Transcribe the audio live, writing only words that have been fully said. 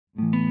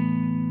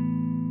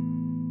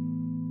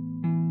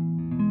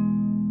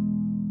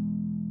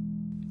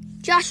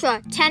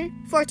Joshua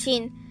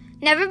 10:14.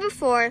 Never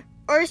before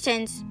or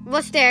since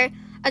was there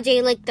a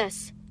day like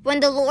this, when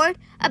the Lord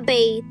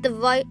obeyed the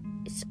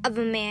voice of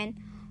a man,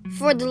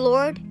 for the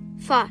Lord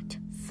fought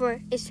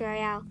for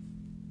Israel.